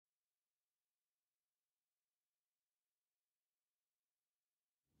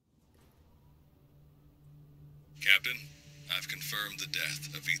Captain, I've confirmed the death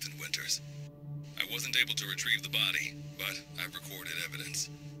of Ethan Winters. I wasn't able to retrieve the body, but I've recorded evidence.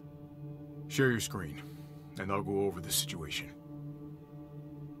 Share your screen, and I'll go over the situation.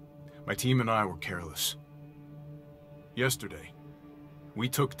 My team and I were careless. Yesterday, we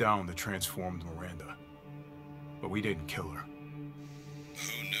took down the transformed Miranda, but we didn't kill her.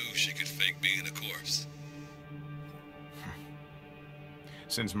 Who knew she could fake being a corpse?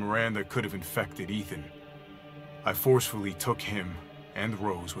 Since Miranda could have infected Ethan, I forcefully took him and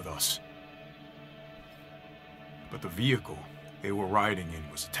Rose with us. But the vehicle they were riding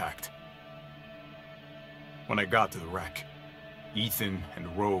in was attacked. When I got to the wreck, Ethan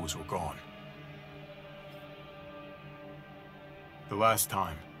and Rose were gone. The last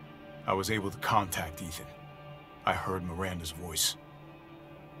time I was able to contact Ethan, I heard Miranda's voice.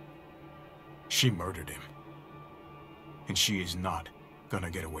 She murdered him, and she is not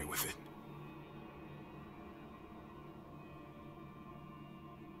gonna get away with it.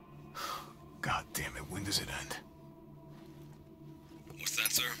 God damn it, when does it end? What's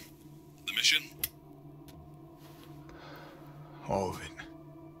that, sir? The mission? All of it.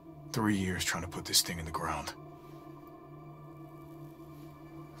 3 years trying to put this thing in the ground.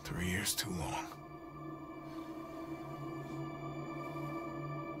 3 years too long.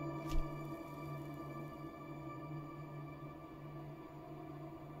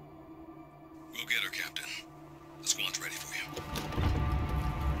 We'll get her, Captain. The squad's ready for you.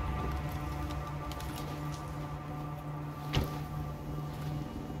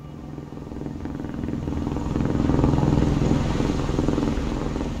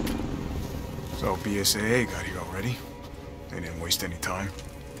 So BSAA got here already? They didn't waste any time?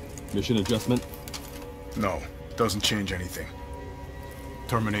 Mission adjustment? No, doesn't change anything.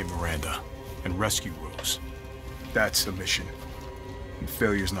 Terminate Miranda and rescue Rose. That's the mission. And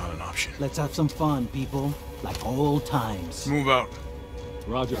failure's not an option. Let's have some fun, people. Like old times. Move out.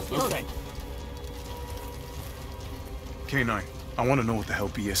 Roger. Okay. K9, I want to know what the hell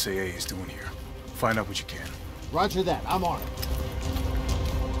BSAA is doing here. Find out what you can. Roger that. I'm on it.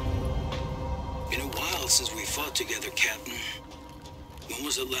 Been a while since we fought together, Captain. When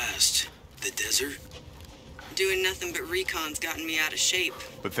was it last? The desert? Doing nothing but recon's gotten me out of shape.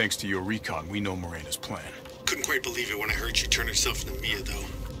 But thanks to your recon, we know Miranda's plan. Couldn't quite believe it when I heard you turn herself into Mia, though.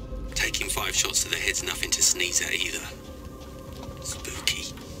 Taking 5 shots to the head's nothing to sneeze at either.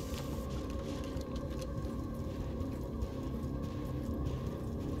 Spooky.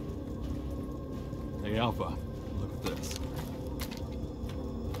 Hey, Alpha, look at this.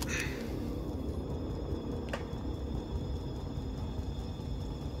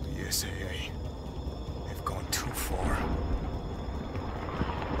 BSAA. They've gone too far.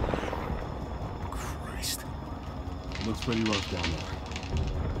 Christ. It looks pretty rough down there.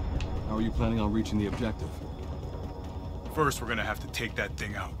 How are you planning on reaching the objective? First, we're gonna have to take that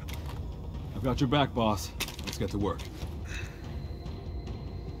thing out. I've got your back, boss. Let's get to work.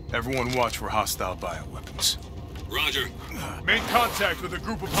 Everyone watch for hostile bioweapons. Roger. Make contact with a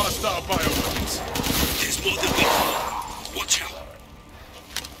group of hostile bioweapons. There's more than we thought. Watch out.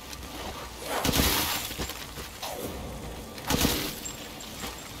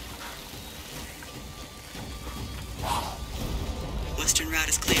 Western route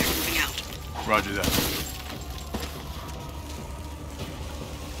is clear. Moving out. Roger that.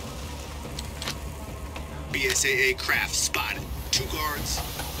 BSAA craft spotted. 2 guards.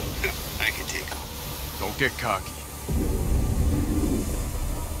 I can take them. Don't get cocky.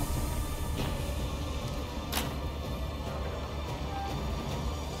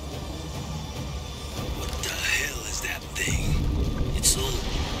 What the hell is that thing? It's all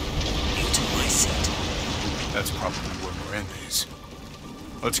into my seat. That's probably where Miranda is.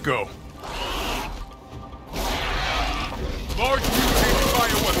 Let's go. Large mutated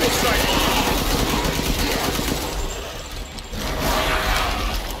bioweapon sighted.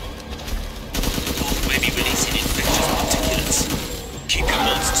 Maybe releasing infectious particulates. Keep your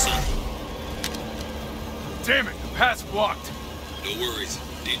mouths, son. Damn it, the path's blocked. No worries.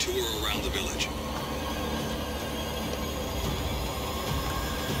 Detour around the village.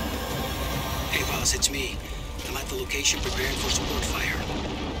 Hey, boss, it's me. I'm at the location preparing for support fire.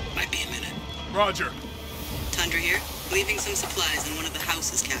 Might be a minute. Roger. Tundra here. Leaving some supplies in one of the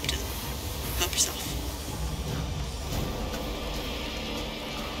houses, Captain. Help yourself.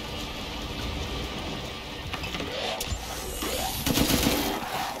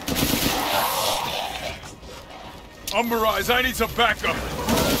 Umberise, I need some backup.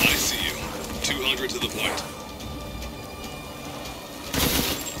 I see you. 200 to the point.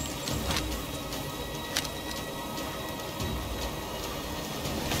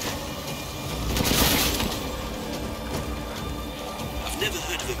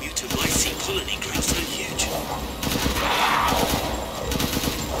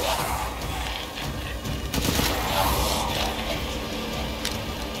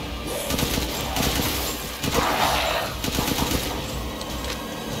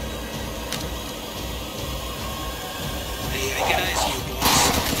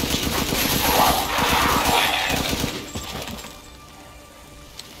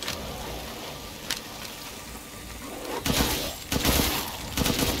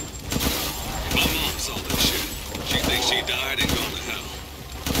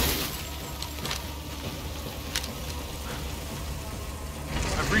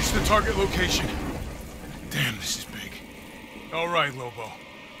 reached the target location. Damn, this is big. All right, Lobo.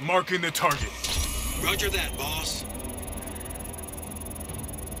 Marking the target. Roger that, boss.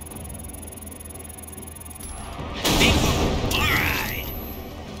 Bingo! All right!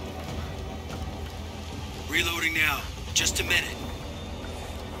 Reloading now. Just a minute.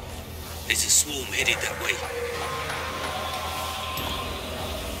 There's a swarm headed that way.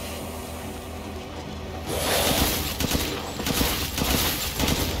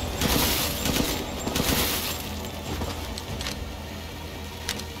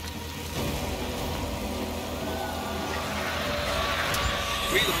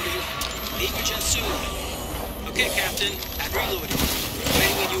 Reloading. Meet you just soon. Okay, Captain. I'm reloading.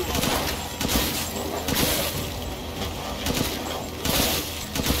 Ready when you are.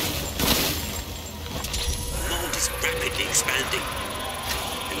 Mold is rapidly expanding.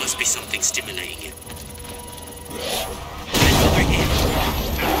 There must be something stimulating it. And over here.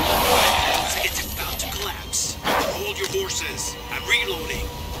 It's about to collapse. Hold your horses. I'm reloading.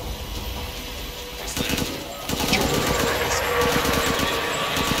 What's that?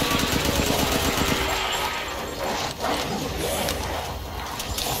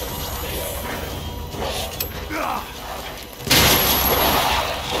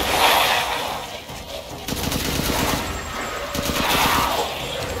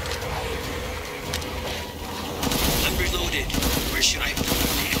 I'm reloaded. Where should I go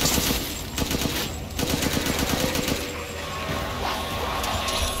next?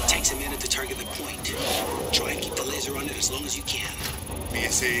 Takes a minute to target the point. Try and keep the laser on it as long as you can.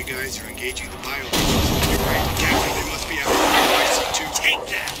 BSAA guys are engaging the bioweapons. You're right, Captain. They must be out of the IC2. Take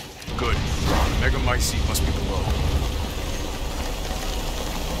that! Good. Megamycete must be below.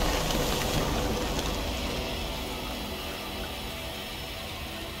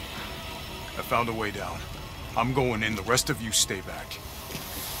 I found a way down. I'm going in. The rest of you stay back.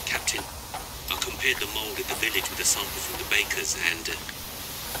 Captain, I compared the mold at the village with a sample from the bakers, and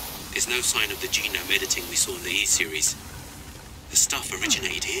there's no sign of the genome editing we saw in the E-series. The stuff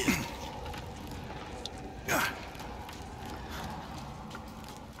originated here.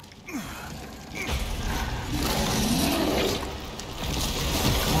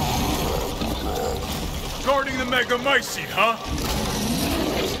 Guarding the Megamycete, huh?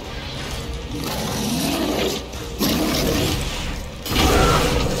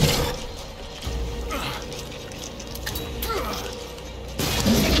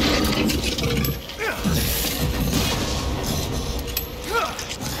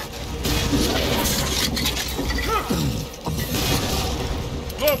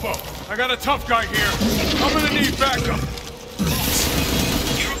 Lobo, I got a tough guy here. I'm gonna need backup.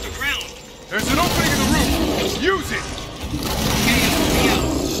 You're up the ground. There's an opening in the roof. Use it. Okay,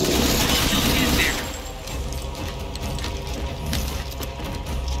 I'll get there.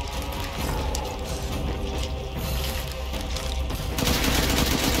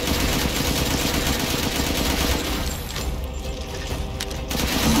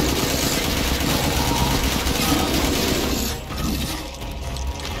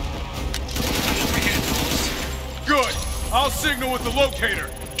 I'm overhead, boss. Good. I'll signal with the locator.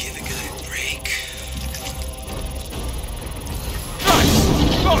 Give a good break. Nice.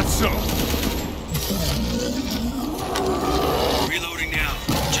 Thought so. Reloading now.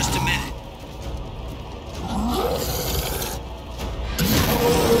 Just a minute.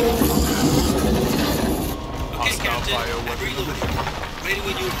 Okay, Hostile Captain. bioweapon I'm reloading. Ready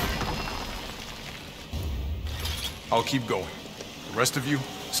when you are. I'll keep going. The rest of you,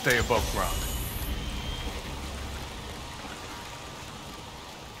 stay above ground.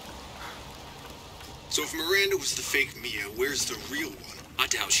 So if Miranda was the fake Mia, where's the real one? I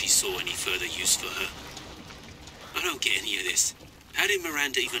doubt she saw any further use for her. I don't get any of this. How did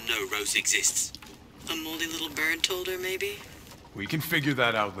Miranda even know Rose exists? A moldy little bird told her, maybe? We can figure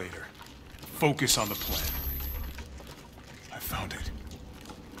that out later. Focus on the plan. I found it.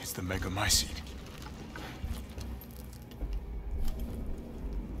 It's the Megamycete.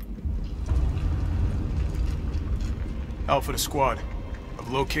 Alpha to squad. I've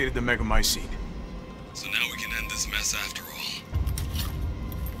located the Megamycete. So now we can end this mess after all.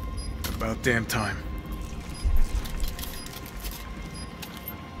 About damn time.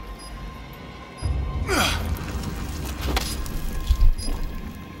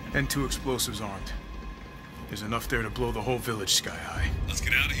 N2 explosives armed. There's enough there to blow the whole village sky high. Let's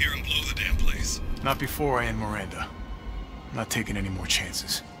get out of here and blow the damn place. Not before I end Miranda. I'm not taking any more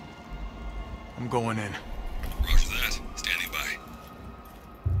chances. I'm going in. Roger that. Standing by.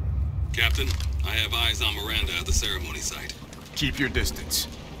 Captain, I have eyes on Miranda at the ceremony site. Keep your distance.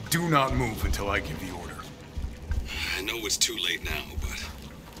 Do not move until I give the order. I know it's too late now, but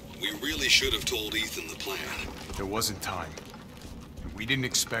We really should have told Ethan the plan. There wasn't time. We didn't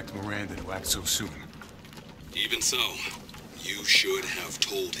expect Miranda to act so soon. Even so, you should have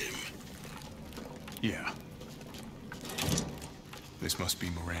told him. Yeah. This must be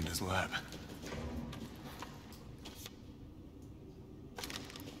Miranda's lab.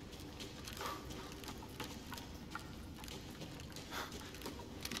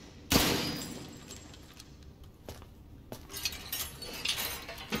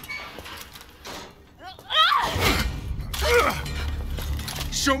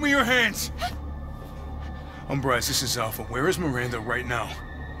 Show me your hands! Umbrise, this is Alpha. Where is Miranda right now?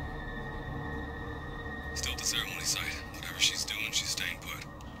 Still at the ceremony site. Whatever she's doing, she's staying put.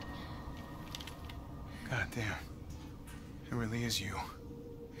 God damn. It really is you.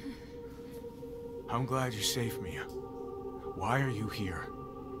 I'm glad you're safe, Mia. Why are you here?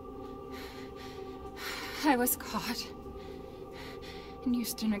 I was caught in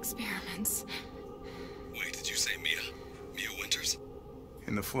Houston experiments. Wait, did you say Mia? Mia Winters?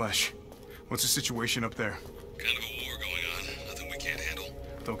 In the flesh. What's the situation up there? Kind of a war going on. Nothing we can't handle.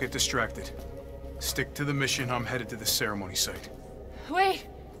 Don't get distracted. Stick to the mission. I'm headed to the ceremony site. Wait!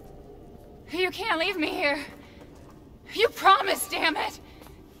 You can't leave me here. You promised, damn it!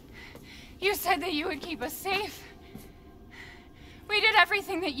 You said that you would keep us safe. We did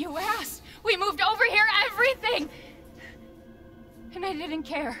everything that you asked. We moved over here, everything! And I didn't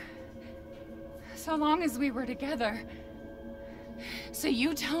care. So long as we were together. So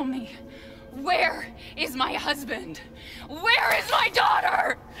you tell me, where is my husband? Where is my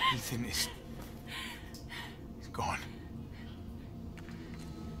daughter? Ethan is... he's gone.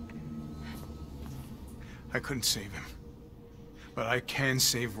 I couldn't save him. But I can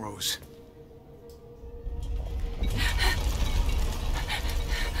save Rose.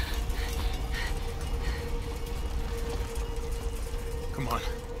 Come on.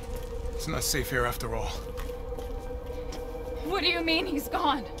 It's not safe here after all. What do you mean he's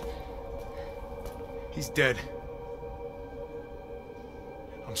gone? He's dead.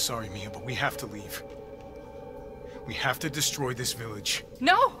 I'm sorry, Mia, but we have to leave. We have to destroy this village.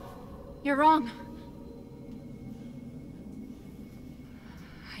 No! You're wrong.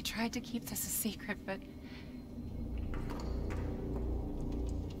 I tried to keep this a secret, but...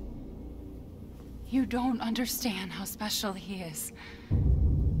 you don't understand how special he is.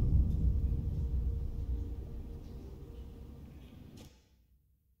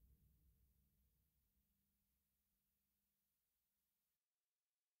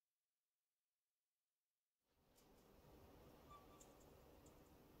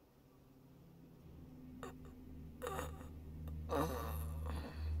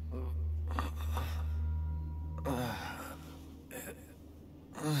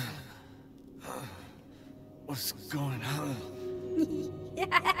 What's going on?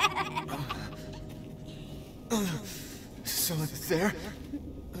 Someone there?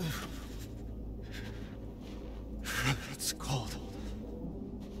 It's cold.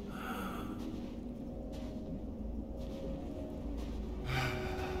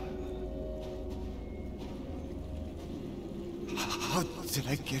 How did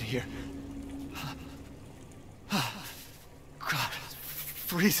I get here? God, it's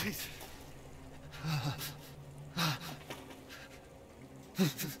freezing.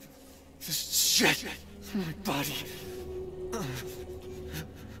 This shit in my body.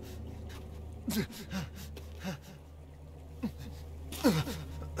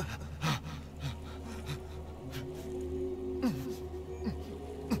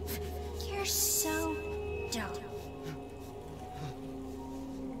 You're so dumb.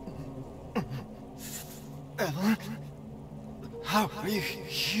 Ellen? How are you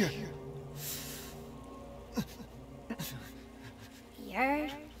here? You're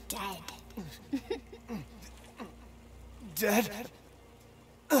dead. Dead?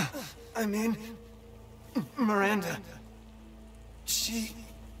 I mean, Miranda. She...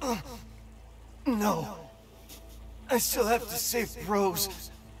 no. I still have to save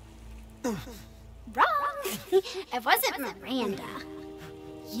Rose. Wrong! It wasn't Miranda.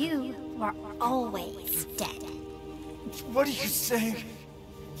 You were always dead. What are you saying?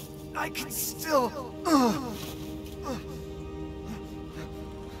 I can still...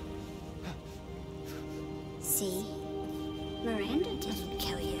 See? Miranda didn't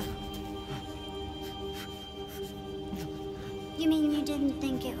kill you. You mean you didn't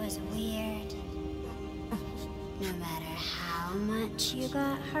think it was weird? No matter how much you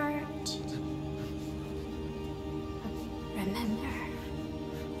got hurt? Remember.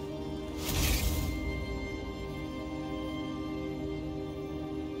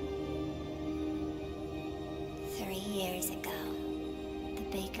 Years ago, the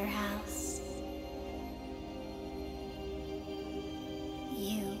Baker house.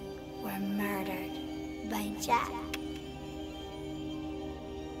 You were murdered by Jack.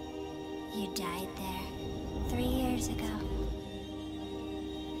 You died there 3 years ago.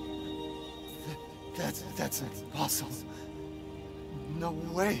 That's impossible. No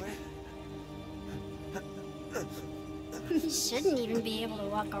way. You shouldn't even be able to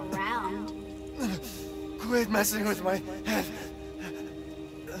walk around. Quit messing with my head.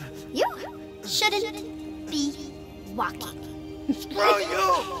 You shouldn't be walking. Screw you!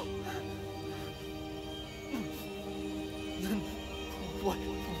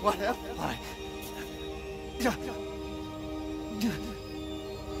 What am I?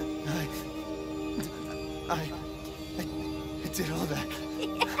 I did all that.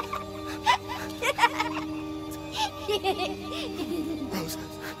 Rose.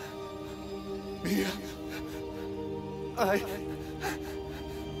 Mia.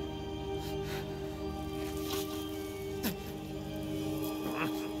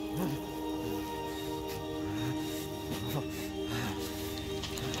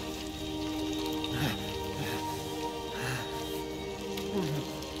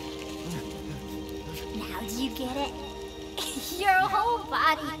 Now do you get it? Your whole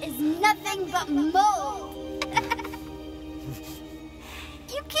body is nothing but mold.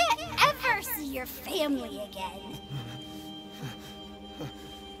 You can't ever see your family again.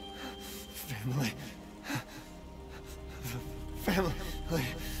 Family.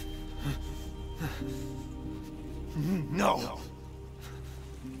 No.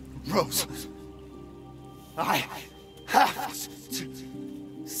 Rose. I have to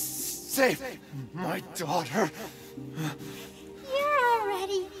save my daughter. You're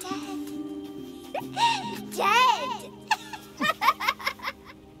already dead. Dead!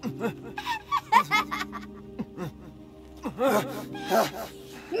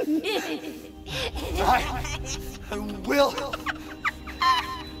 I will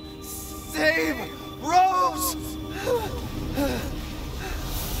save Rose!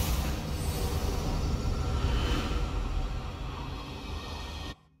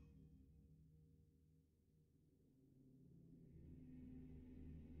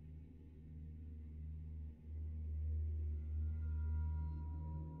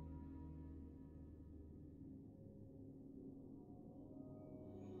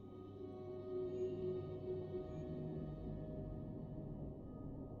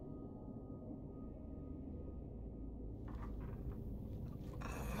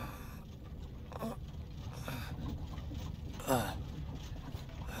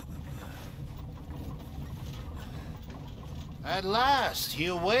 At last, he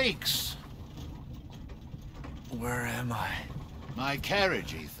awakes. Where am I? My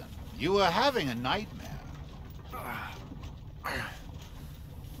carriage, Ethan. You were having a nightmare.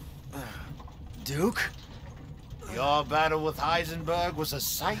 Duke? Your battle with Heisenberg was a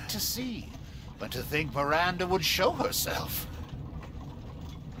sight to see. But to think Miranda would show herself.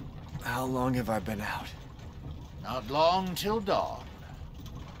 How long have I been out? Not long till dawn.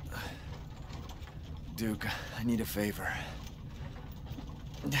 Duke, I need a favor.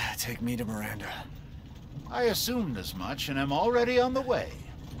 Take me to Miranda. I assumed as much and am already on the way.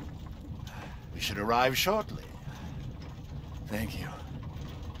 We should arrive shortly. Thank you.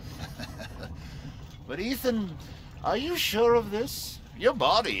 But Ethan, are you sure of this? Your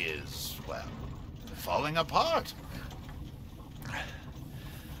body is, well, falling apart.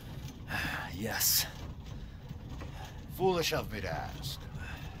 Yes. Foolish of me to ask.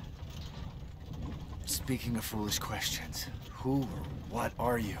 Speaking of foolish questions, who or what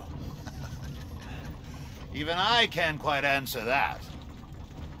are you? Even I can't quite answer that.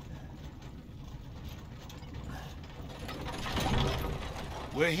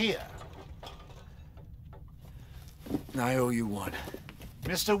 We're here. I owe you one.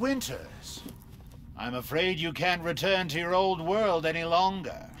 Mr. Winters, I'm afraid you can't return to your old world any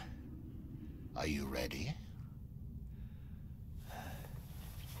longer. Are you ready?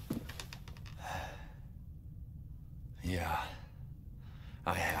 Yeah,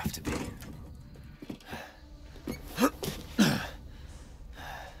 I have to be.